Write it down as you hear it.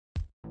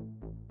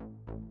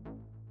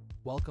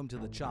Welcome to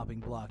the Chopping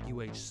Block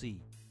UHC.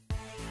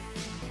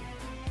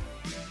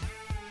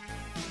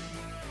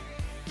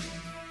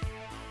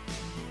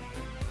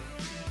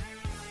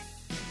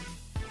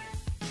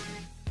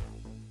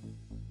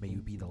 May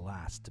you be the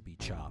last to be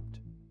chopped.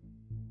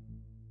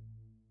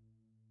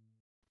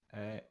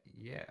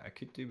 Yeah, I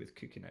could do with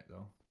cooking it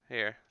though.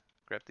 Here,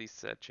 grab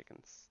these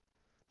chickens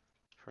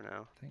for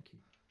now. Thank you.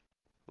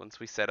 Once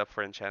we set up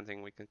for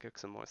enchanting, we can cook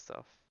some more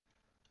stuff.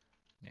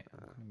 Yeah, I'm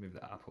gonna move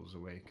the apples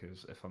away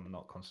because if I'm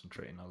not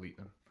concentrating, I'll eat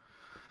them.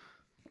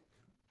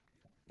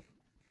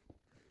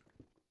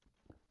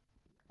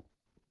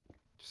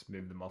 Just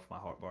move them off my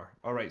hotbar.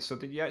 Alright, so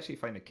did you actually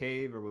find a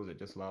cave or was it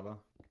just lava?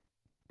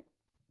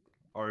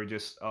 Or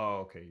just, oh,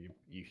 okay,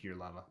 you hear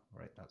lava.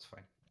 Right, that's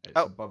fine. It's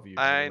above you.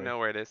 I know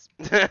where it is.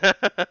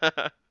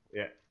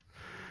 Yeah.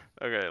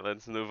 Okay,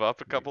 let's move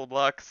up a couple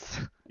blocks.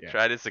 Yeah.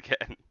 Try this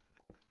again.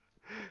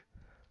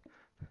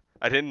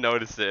 I didn't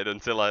notice it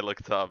until I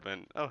looked up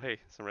and, oh hey,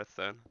 some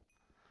redstone.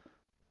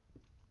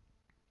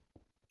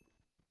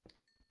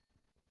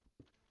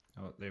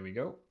 Oh, there we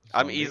go.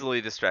 I'm Zombie.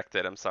 easily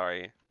distracted, I'm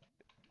sorry.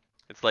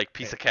 It's like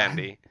piece of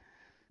candy.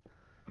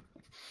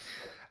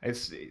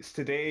 It's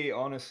today,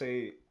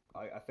 honestly,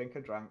 I think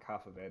I drank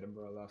half of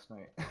Edinburgh last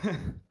night.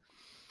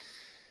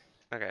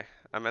 Okay,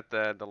 I'm at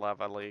the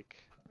lava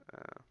lake.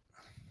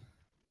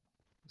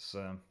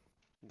 So,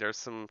 there's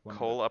some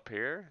coal up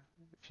here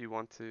if you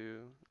want to.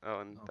 Oh,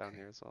 and down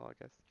here as well, I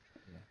guess.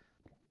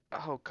 Yeah.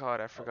 Oh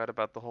god, I forgot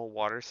about the whole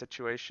water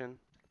situation.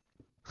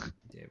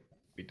 Yeah,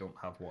 we don't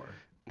have water.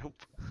 Nope.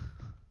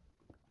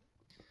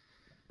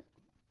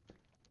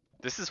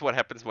 This is what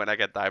happens when I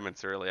get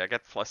diamonds early. I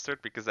get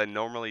flustered because I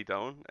normally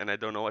don't, and I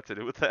don't know what to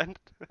do with that.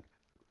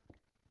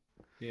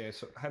 Yeah,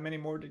 so how many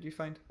more did you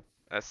find?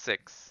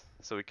 6.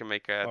 So we can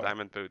make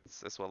diamond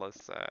boots as well as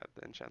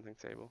the enchanting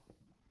table.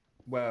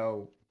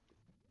 Well,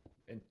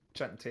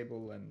 enchanting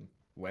table and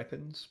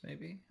weapons,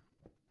 maybe?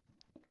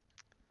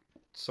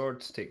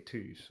 Swords take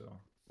 2, so...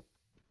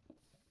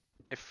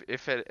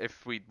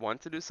 If we want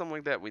to do something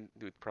like that, we'd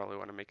probably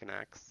want to make an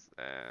axe,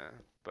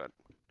 but...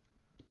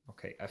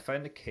 Okay, I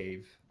found a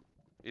cave.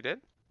 You did?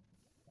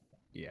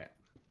 Yeah.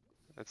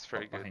 That's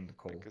very good. Behind the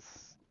coal.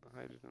 Because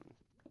I didn't...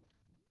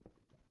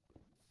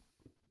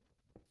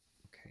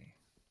 Okay.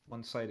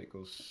 One side it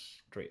goes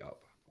straight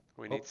up.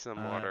 We need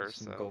some water,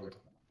 some so... gold.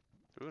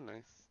 Ooh,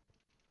 nice.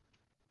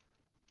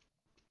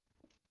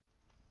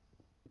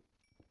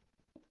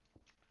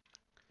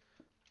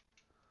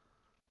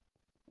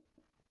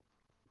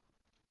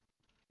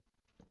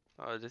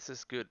 Oh, this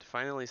is good.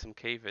 Finally some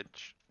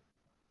caveage.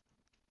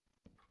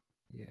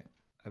 Yeah.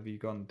 Have you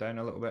gone down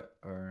a little bit,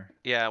 or...?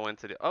 Yeah, I went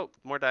to the... Oh,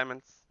 more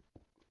diamonds.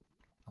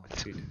 Oh,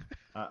 good.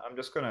 I'm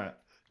just gonna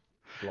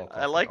block off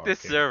I like this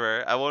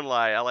server. I won't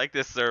lie. I like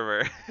this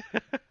server.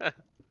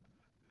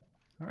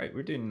 Alright,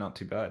 we're doing not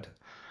too bad.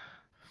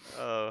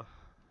 Oh.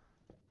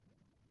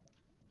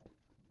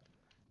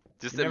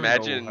 Just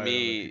imagine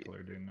me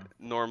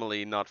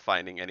normally not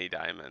finding any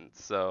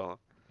diamonds. So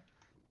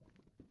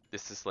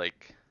this is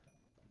like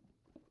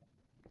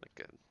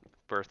a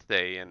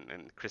birthday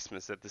and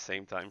Christmas at the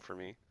same time for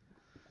me.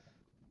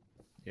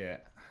 Yeah.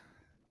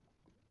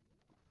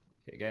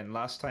 Again,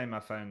 last time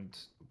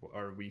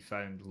we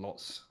found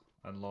lots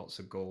and lots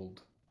of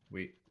gold.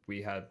 We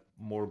had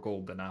more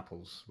gold than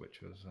apples,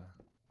 which was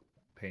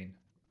a pain.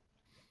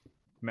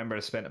 Remember, I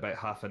spent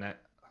about at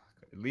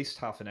least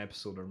half an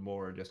episode or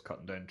more just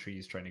cutting down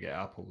trees trying to get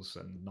apples,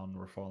 and none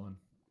were falling.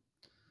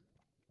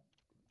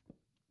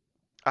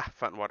 Ah,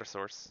 fountain water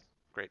source.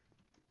 Great.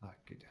 Ah,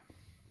 good.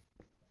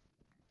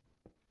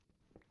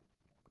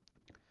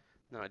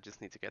 Now I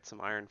just need to get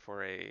some iron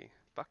for a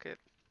bucket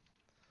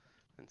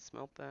and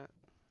smelt that.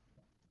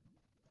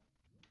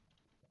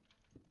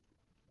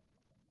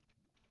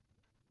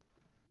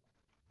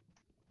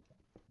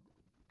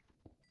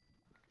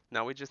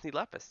 Now we just need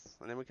lapis,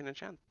 and then we can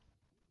enchant.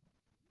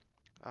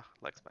 Ah,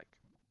 leg spike.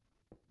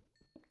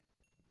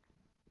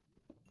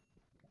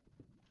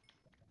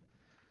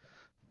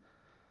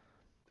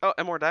 Oh,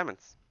 and more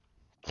diamonds.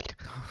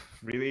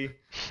 Really?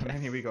 How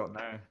many we got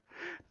now?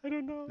 I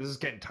don't know. This is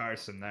getting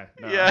tiresome now.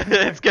 No. Yeah,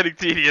 it's getting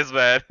tedious,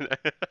 man.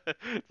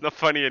 It's not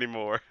funny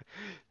anymore.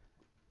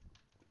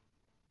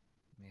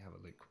 Let me have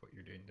a look what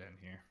you're doing down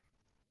here.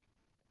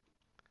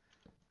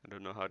 I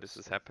don't know how this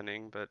is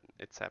happening, but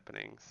it's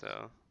happening,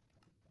 so...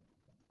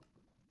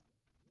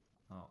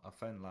 Oh, I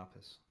found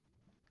lapis.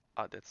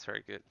 Oh, that's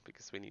very good,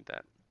 because we need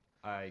that.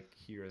 I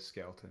hear a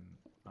skeleton.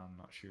 I'm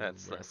not sure.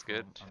 That's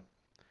good.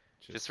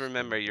 Just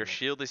remember, your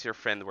shield is your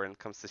friend when it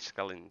comes to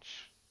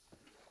challenge.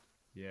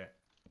 Yeah.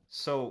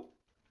 So,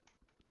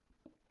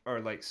 are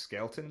like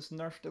skeletons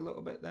nerfed a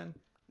little bit then?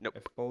 Nope.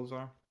 If bows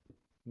are?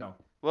 No.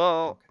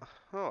 Well, okay.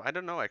 Oh, I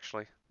don't know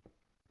actually.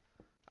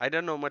 I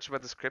don't know much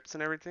about the scripts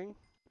and everything.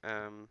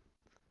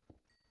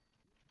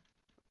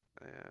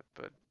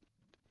 But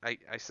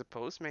I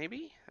suppose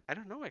maybe? I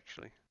don't know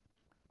actually.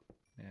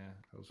 Yeah,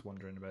 I was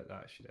wondering about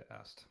that. I should have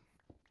asked.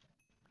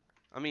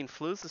 I mean,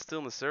 Flouz is still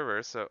in the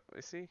server, so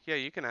you see? Yeah,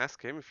 you can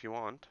ask him if you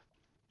want.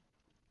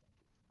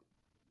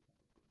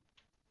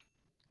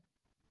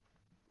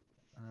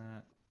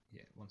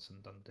 once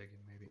I'm done digging,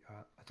 maybe.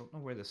 I don't know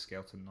where the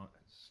skeleton nut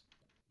is.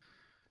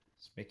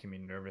 It's making me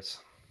nervous.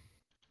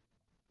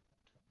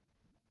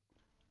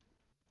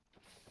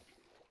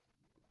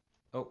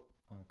 Oh,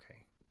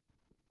 okay.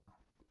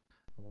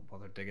 I won't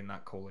bother digging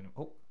that coal anymore.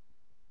 Oh,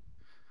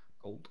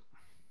 gold.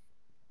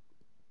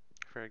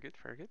 Very good,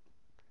 very good.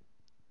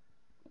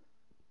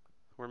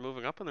 We're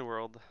moving up in the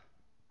world.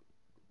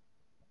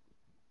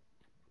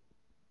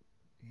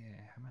 Yeah,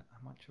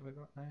 how much have I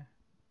got now?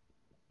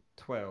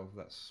 12,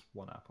 that's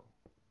 1 apple.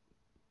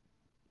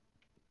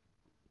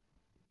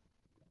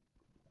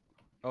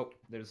 Oh,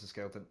 there's the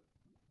skeleton.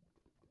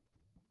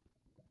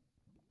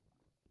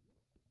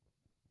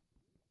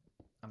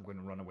 I'm going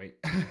to run away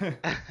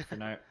for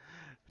now.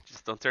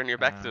 Just don't turn your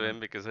back to him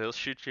because he'll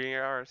shoot you in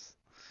your arse.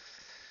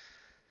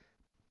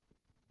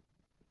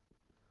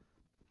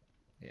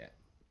 Yeah.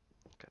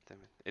 God damn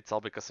it. It's all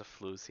because of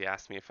Flouz. He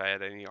asked me if I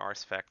had any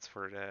arse facts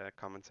for the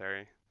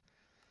commentary.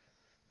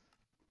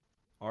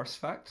 Arse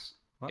facts?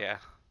 What? Yeah.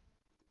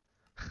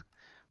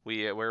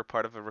 We're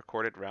part of a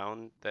recorded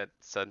round that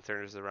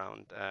centers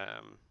around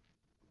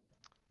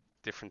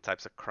different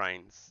types of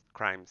crimes.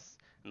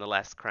 And the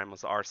last crime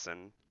was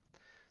arson.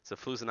 So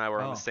Flouz and I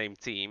were on the same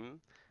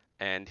team,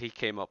 and he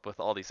came up with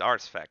all these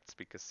arse facts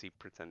because he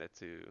pretended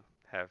to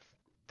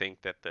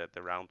think that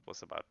the round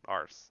was about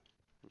arse,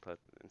 but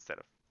instead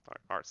of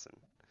arson.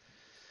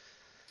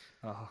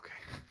 Oh,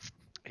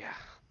 okay. Yeah.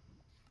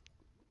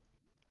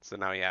 So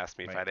now he asked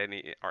me if I had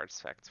any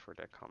arse facts for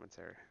the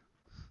commentary.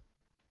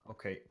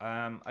 Okay.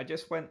 I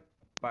just went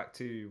back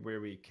to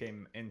where we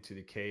came into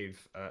the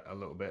cave a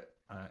little bit.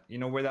 You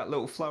know where that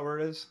little flower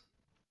is?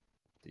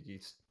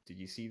 Did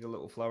you see the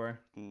little flower?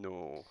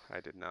 No, I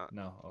did not.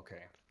 No.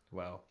 Okay.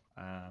 Well,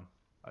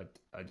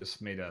 I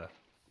just made a.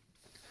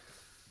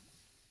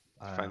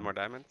 Find more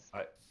diamonds.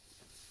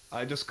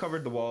 I just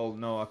covered the wall.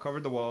 No, I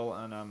covered the wall,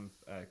 and I'm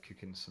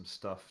cooking some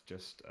stuff.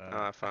 Just.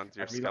 I found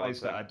your skeleton. I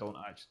realized that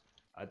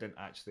I didn't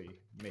actually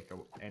make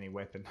any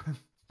weapon.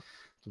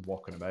 Just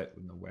walking about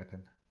with no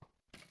weapon.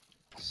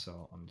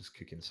 So I'm just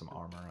cooking some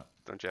armor up.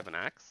 Don't you have an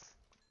axe?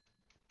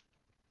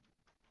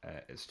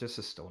 It's just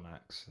a stone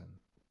axe, and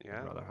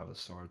I'd rather have a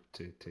sword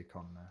to take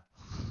on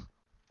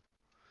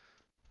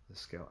the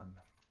skeleton.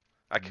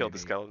 I killed the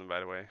skeleton, by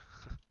the way.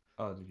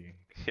 Oh, did you?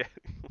 Yeah.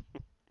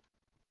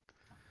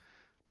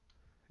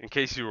 In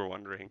case you were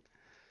wondering.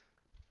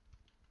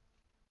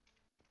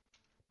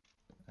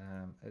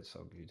 It's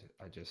all good.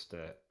 I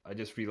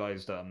just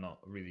realized that I'm not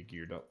really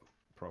geared up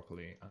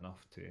properly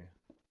enough to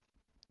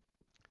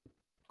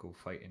go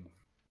fighting.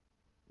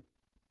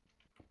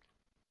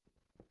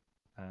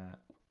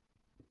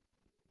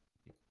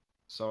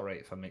 It's alright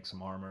if I make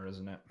some armor,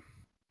 isn't it?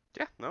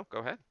 Yeah, no, go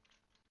ahead.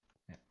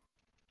 Yeah.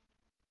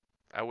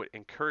 I would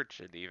encourage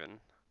it even.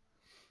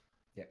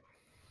 Yeah.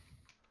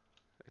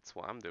 It's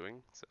what I'm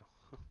doing, so.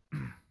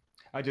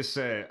 I just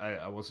say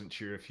I wasn't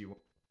sure if you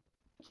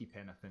keep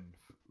anything,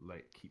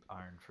 like keep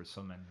iron for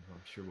summon.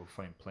 I'm sure we'll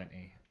find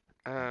plenty.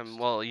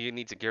 Well, you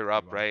need to gear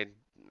up, right?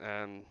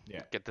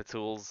 Yeah. Get the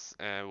tools.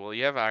 Well,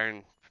 you have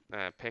iron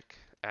pick.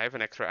 I have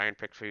an extra iron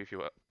pick for you if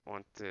you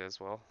want to as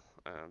well,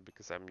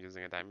 because I'm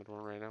using a diamond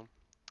one right now.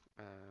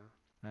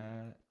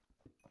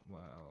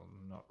 Well,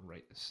 not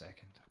right this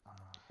second.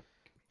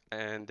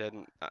 And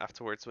then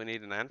afterwards we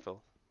need an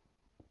anvil.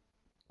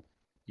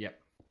 Yep.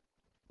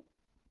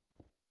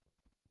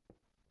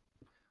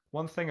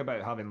 One thing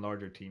about having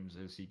larger teams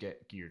is you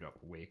get geared up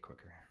way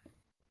quicker.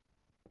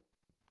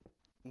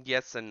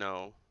 Yes and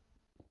no.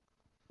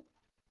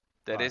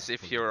 That is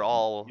if you're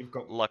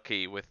got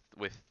lucky with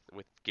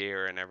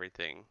gear and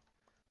everything.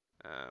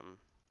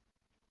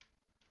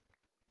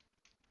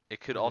 It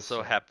could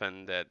also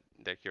happen that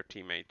your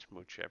teammates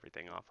mooch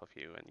everything off of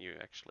you and you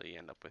actually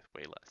end up with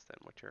way less than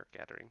what you're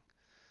gathering.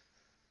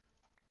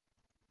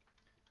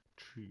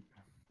 True.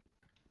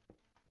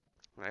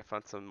 I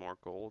found some more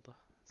gold,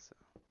 so.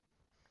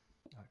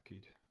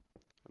 Good.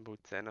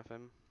 About 10 of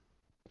them.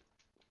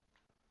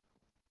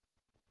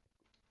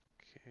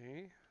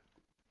 Okay.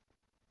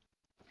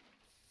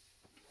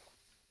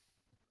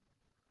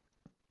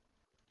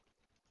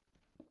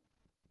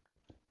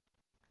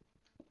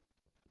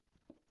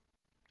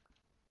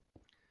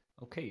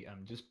 Okay,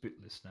 I'm just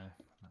bootless now.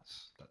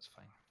 That's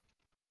fine.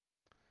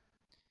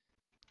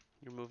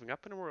 You're moving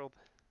up in the world.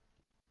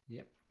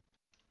 Yep.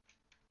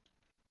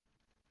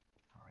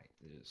 Alright,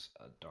 there's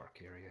a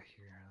dark area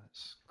here.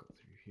 Let's go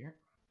through here.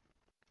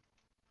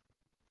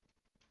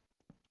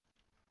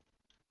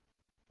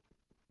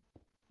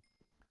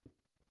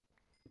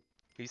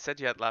 You said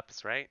you had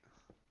lapis, right?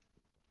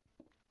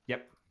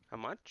 Yep. How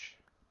much?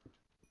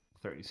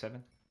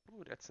 37.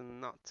 Ooh, that's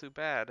not too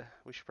bad.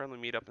 We should probably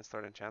meet up and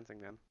start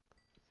enchanting then.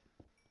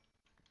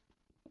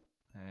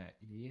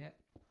 Yeah.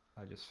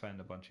 I just found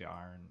a bunch of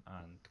iron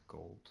and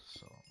gold,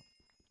 so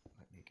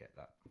let me get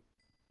that.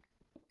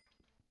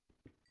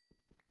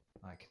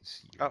 I can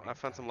see you. Oh, I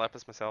found some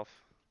lapis myself.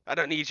 I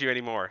don't need you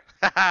anymore.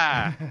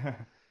 Haha!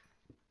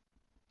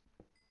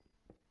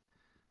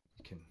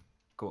 You can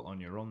go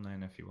on your own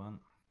then if you want.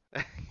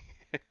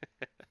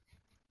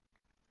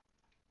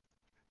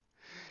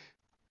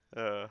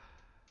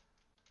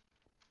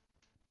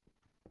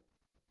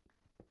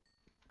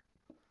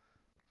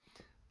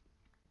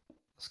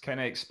 kind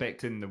of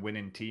expecting the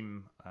winning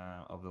team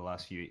of the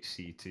last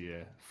UHC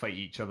to fight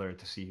each other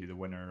to see who the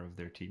winner of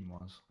their team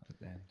was at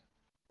the end.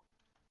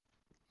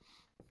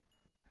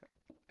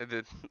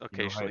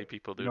 Occasionally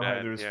people do you know that.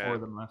 How there's yeah. 4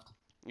 of them left.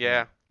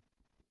 Yeah.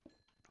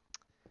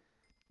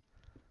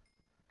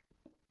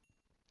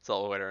 It's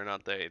all whether or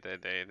not they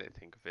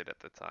think of it at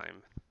the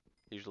time.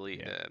 Usually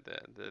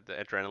the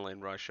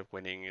adrenaline rush of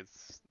winning it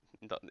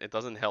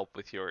doesn't help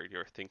with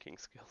your thinking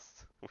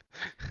skills.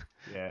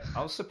 Yeah,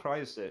 I was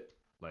surprised at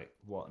like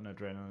what an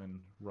adrenaline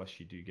rush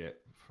you do get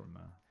from.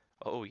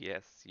 Oh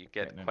yes, you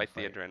get quite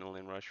the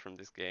adrenaline rush from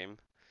this game.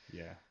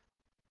 Yeah,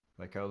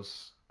 like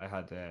I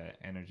had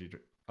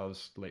I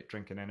was like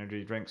drinking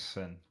energy drinks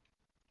and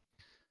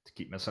to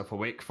keep myself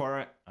awake for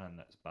it, and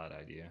that's a bad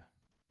idea.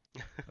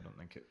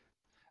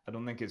 I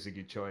don't think it's a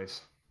good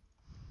choice.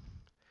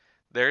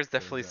 There's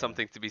definitely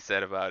something to be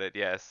said about it.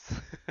 Yes.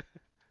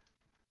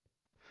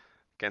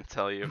 Can't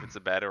tell you if it's a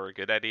bad or a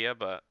good idea,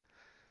 but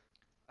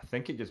I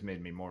think it just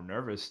made me more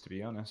nervous, to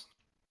be honest.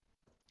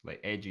 Like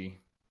edgy.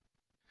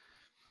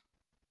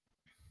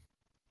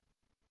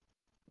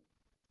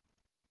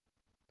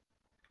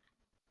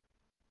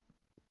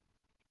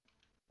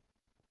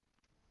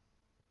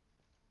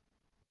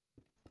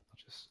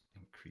 I'll just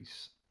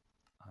increase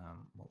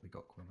what we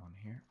got going on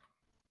here.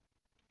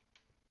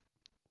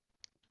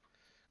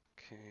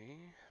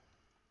 Okay.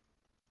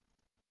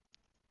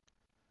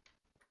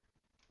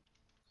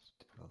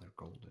 Stick another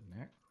gold in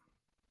there.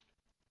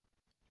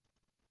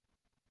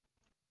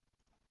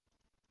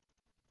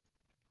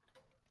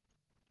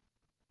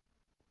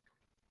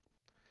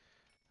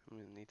 I'm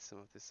gonna need some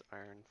of this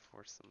iron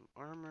for some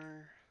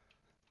armor.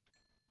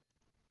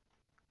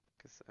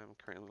 Because I'm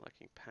currently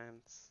lacking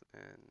pants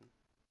and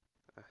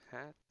a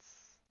hat.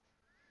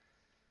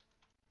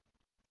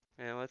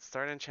 And let's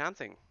start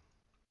enchanting.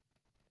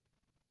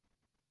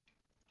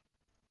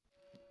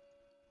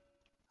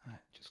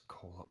 Just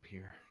coal up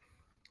here.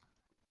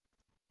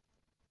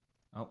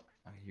 Oh,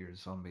 I hear a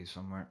zombie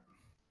somewhere.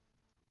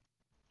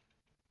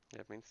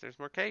 That means there's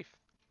more cave.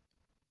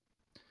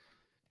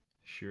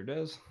 Sure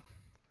does.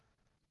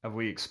 Have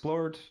we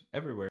explored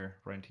everywhere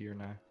around here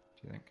now,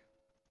 do you think?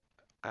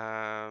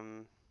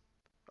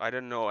 I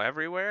don't know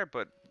everywhere,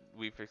 but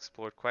we've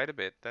explored quite a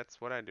bit.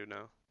 That's what I do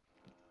know.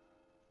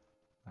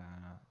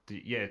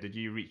 Did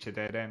you reach a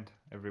dead end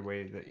every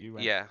way that you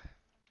went? Yeah.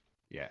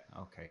 Yeah,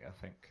 okay, I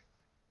think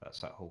that's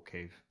that whole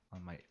cave. I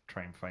might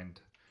try and find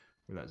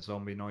where that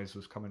zombie noise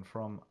was coming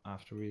from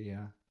after we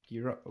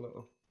gear up a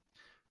little.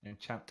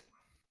 Enchant.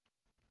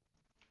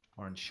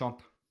 Or enchant.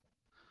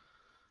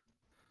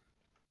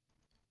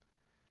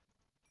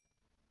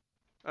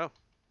 Oh,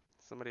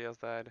 somebody else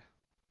died.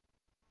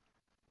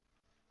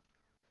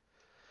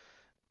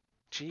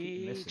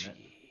 GG.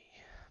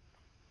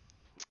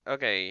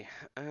 Okay,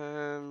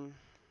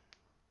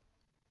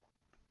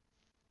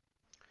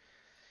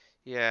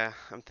 yeah,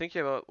 I'm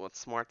thinking about what's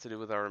smart to do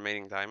with our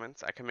remaining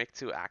diamonds. I can make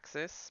 2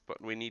 axes,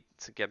 but we need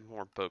to get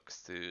more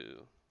books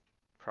to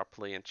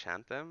properly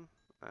enchant them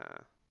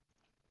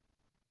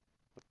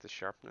with the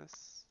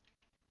sharpness.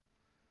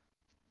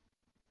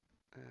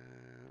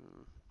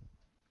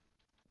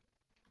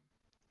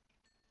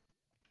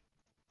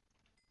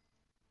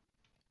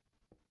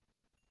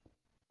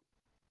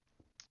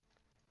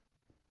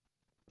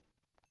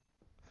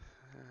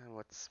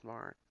 What's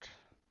smart?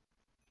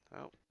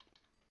 Oh.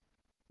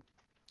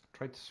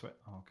 Tried to sweat.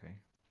 Oh, okay.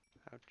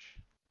 Ouch.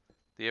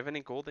 Do you have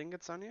any gold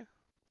ingots on you?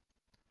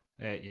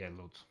 Yeah,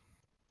 loads.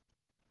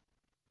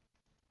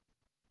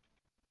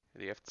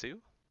 Do you have 2? Yeah,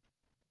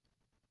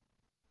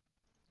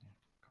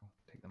 cool.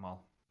 Take them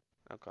all.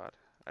 Oh god,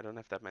 I don't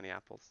have that many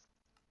apples.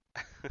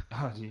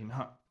 Oh, do you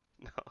not?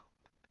 No.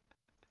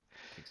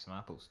 Take some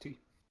apples too.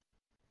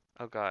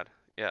 Oh god,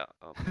 yeah.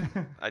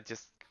 I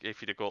just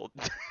gave you the gold.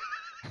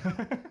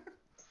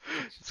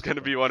 It's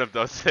gonna be one of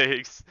those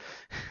things.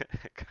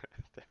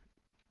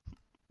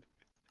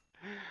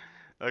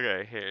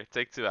 Okay, here,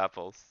 take 2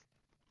 apples.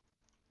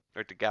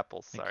 Or the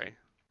gapples, sorry.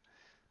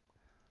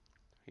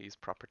 Use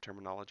proper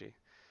terminology.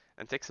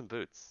 And take some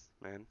boots,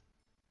 man.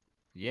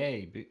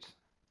 Yay, boots.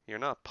 You're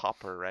not a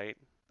popper, right?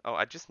 Oh,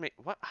 I just made...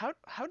 What? How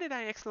did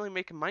I accidentally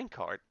make a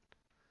minecart?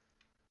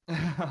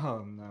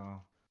 Oh,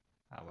 no.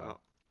 Ah,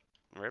 well.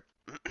 Oh, rip.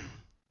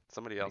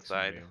 Somebody else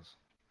died.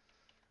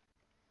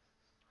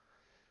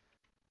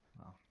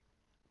 Well,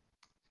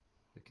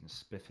 looking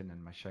spiffing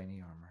in my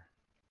shiny armor.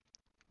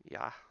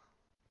 Yeah.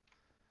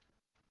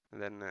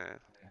 And then,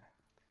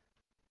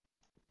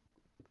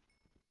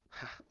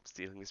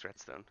 stealing his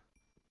redstone.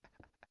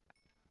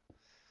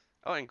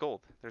 Oh, and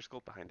gold. There's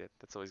gold behind it.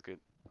 That's always good.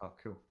 Oh,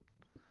 cool.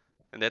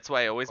 And that's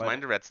why I always mine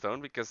the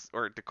redstone,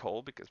 or the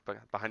coal, because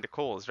behind the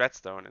coal is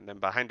redstone, and then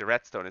behind the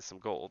redstone is some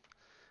gold.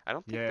 I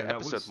don't think the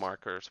episode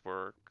markers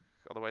work,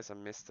 otherwise I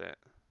missed it.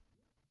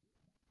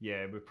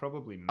 Yeah, we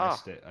probably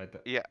missed it.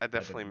 Yeah, I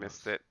definitely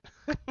missed it.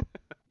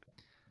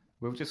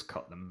 We'll just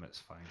cut them, it's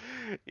fine.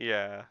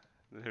 Yeah,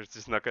 there's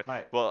just not good.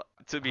 Hi. Well,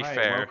 to be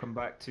fair... welcome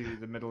back to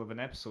the middle of an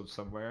episode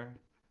somewhere.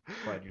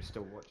 Glad you're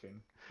still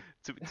watching.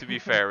 To be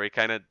fair, we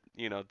kind of,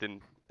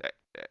 didn't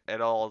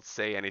at all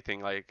say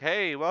anything like,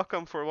 "Hey,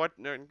 welcome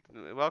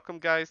welcome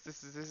guys.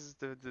 This is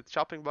the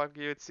Chopping Block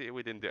UHC."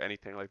 We didn't do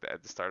anything like that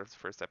at the start of the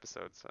first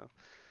episode. So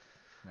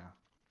No.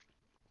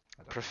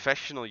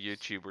 professional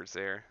YouTubers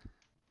there.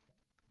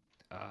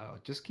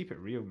 Just keep it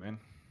real, man.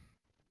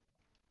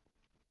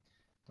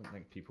 Don't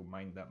think people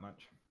mind that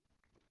much.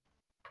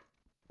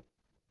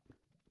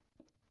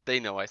 They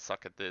know I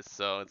suck at this,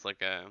 so it's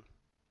like a.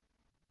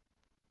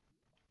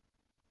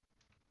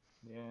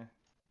 Yeah,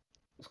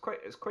 it's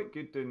quite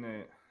good doing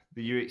the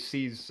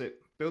UHCs.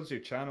 It builds your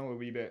channel a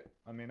wee bit.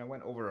 I mean, I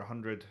went over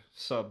 100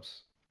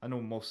 subs. I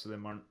know most of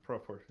them aren't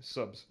proper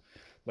subs,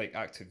 like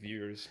active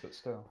viewers, but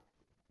still.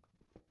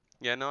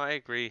 Yeah, no, I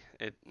agree.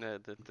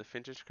 The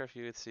VintageCraft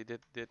UHC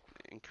did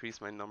increase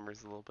my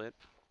numbers a little bit,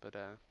 but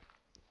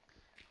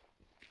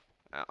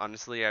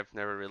honestly, I've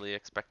never really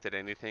expected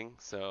anything,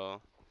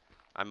 so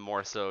I'm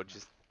more so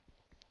just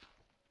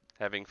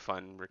having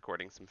fun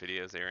recording some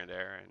videos here and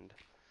there and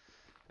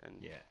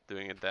Yeah.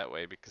 doing it that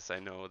way because I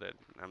know that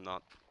I'm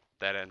not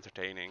that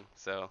entertaining.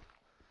 So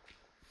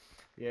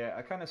Yeah,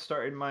 I kind of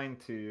started mine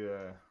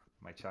to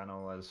my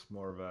channel as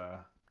more of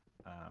a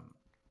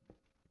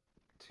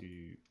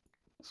to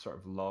sort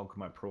of log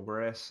my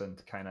progress and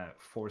to kind of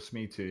force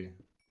me to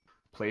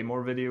play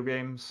more video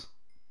games.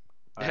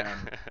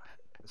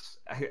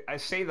 I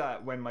say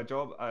that when my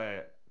job,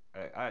 I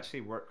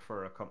actually work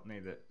for a company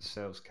that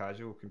sells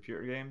casual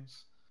computer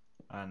games,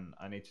 and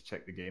I need to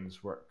check the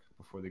games work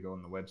before they go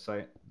on the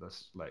website.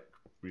 That's like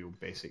real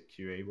basic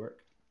QA work.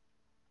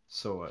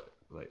 So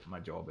like my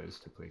job is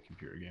to play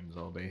computer games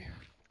all day.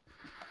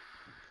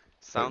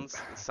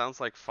 sounds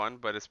like fun,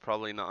 but it's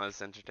probably not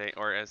as entertaining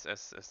or as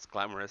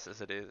glamorous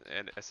as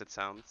it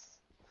sounds.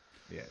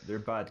 Yeah, they're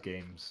bad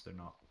games. They're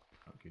not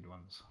good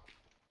ones.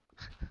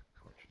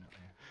 Fortunately.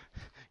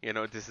 You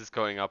know, this is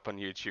going up on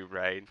YouTube,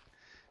 right?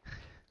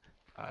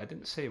 I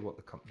didn't say what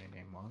the company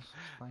name was.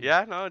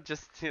 Yeah, no,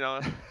 just, you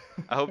know,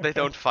 I hope they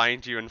don't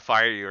find you and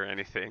fire you or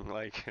anything.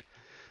 Like,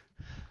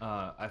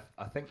 I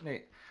think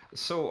they.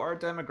 So our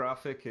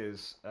demographic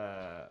is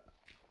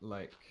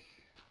like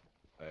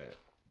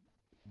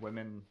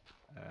women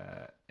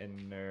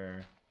in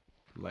their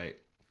like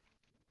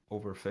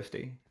over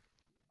 50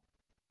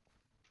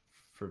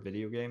 for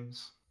video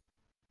games.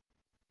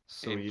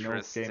 So you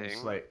know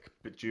games like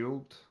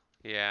Bejeweled.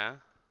 Yeah.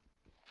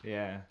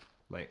 Yeah,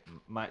 like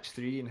Match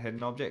 3 and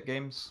hidden object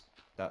games.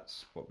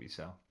 That's what we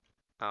sell.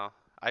 Oh,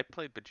 I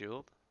played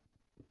Bejeweled.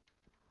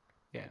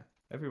 Yeah,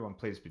 everyone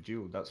plays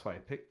Bejeweled. That's why I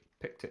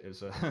picked it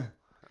as a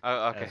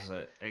okay. as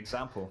an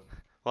example.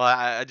 Well,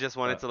 I just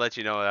wanted to let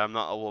you know that I'm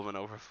not a woman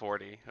over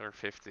 40 or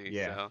 50.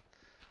 Yeah. So.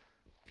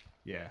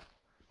 Yeah,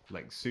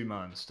 like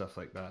Suma and stuff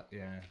like that.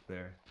 Yeah,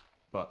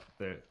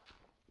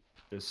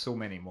 there's so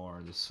many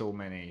more. There's so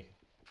many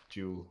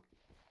dual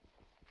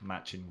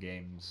matching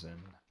games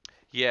and.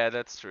 Yeah,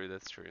 that's true.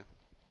 That's true.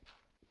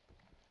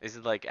 Is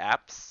it like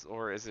apps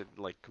or is it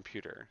like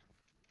computer?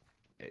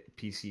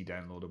 PC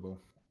downloadable.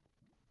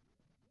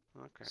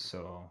 Okay.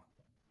 So,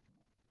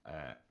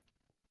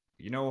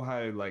 you know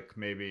how like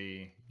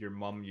maybe your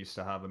mum used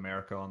to have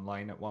America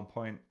Online at one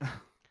point?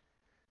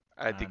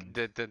 I think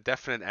the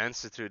definite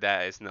answer to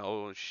that is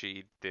no,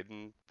 she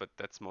didn't, but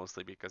that's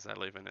mostly because I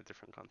live in a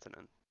different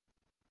continent.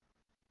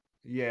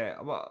 Yeah,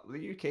 well,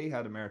 the UK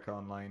had America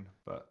Online,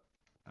 but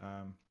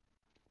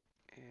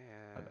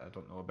yeah. I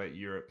don't know about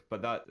Europe,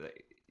 but that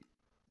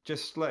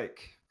just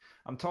like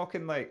I'm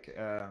talking like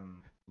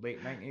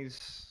late 90s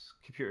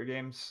computer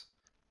games.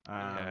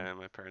 Yeah,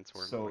 my parents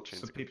weren't much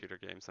into computer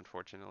games,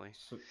 unfortunately.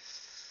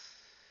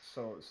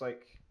 So it's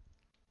like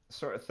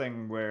sort of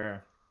thing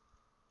where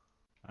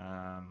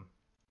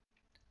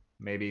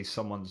maybe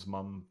someone's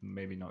mum,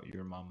 maybe not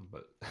your mum,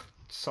 but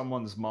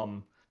someone's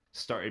mum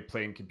started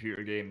playing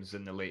computer games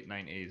in the late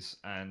 90s,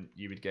 and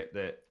you would get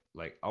the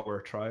like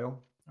hour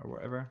trial or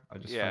whatever. I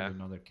just found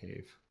another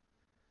cave.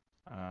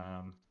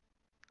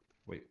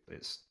 Wait,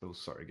 it's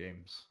those sort of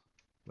games,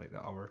 like the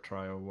hour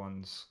trial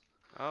ones.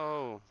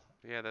 Oh,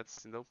 yeah,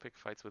 that's no pick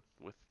fights with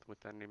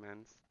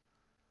Endymans.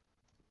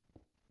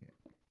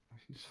 Yeah,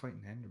 he's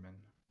fighting Enderman.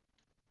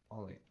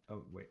 Ollie.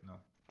 Oh wait, no.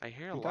 I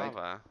hear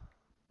lava.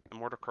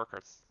 Immortal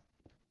Corkers.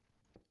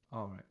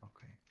 Oh right,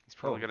 okay. He's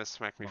probably gonna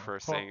smack me for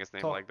saying his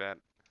name like that.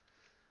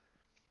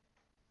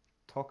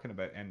 Talking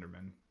about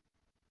Enderman.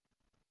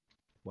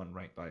 One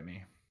right by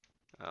me.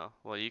 Oh,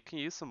 well, you can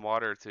use some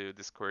water to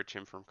discourage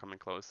him from coming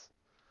close.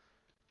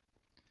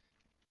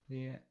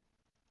 Yeah.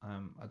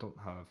 I don't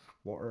have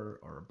water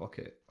or a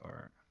bucket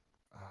or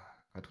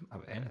I don't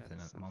have anything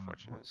at the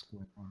moment. What's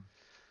going on?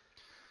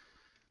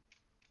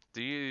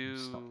 Do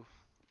you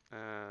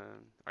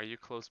are you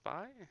close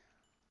by?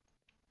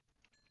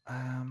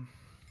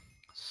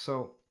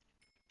 So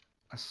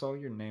I saw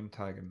your name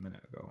tag a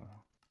minute ago.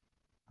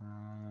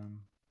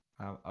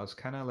 I was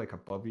kind of like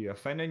above you. I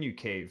found a new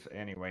cave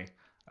anyway.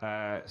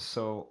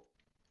 So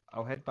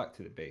I'll head back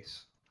to the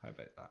base. How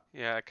about that?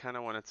 Yeah, I kind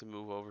of wanted to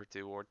move over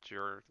towards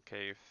your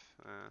cave.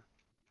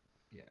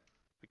 Yeah.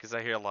 Because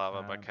I hear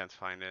lava, but I can't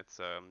find it,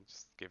 so I'm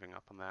just giving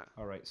up on that.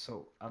 Alright,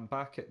 so I'm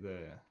back at the...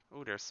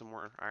 Oh, there's some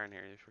more iron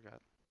here, you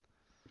forgot.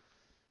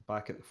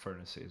 Back at the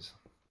furnaces.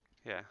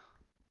 Yeah.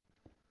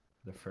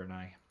 The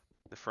furnace.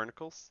 The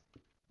furnicles?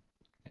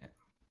 Yeah.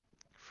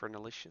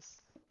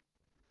 Fernalicious.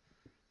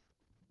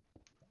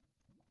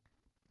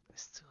 I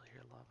still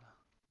hear lava.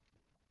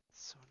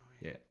 It's so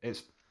annoying. Yeah,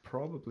 it's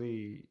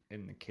probably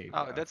in the cave.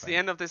 Oh, that's the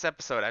end of this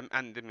episode.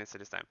 I'm the miss it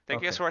this time.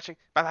 Thank you guys for watching.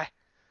 Bye bye.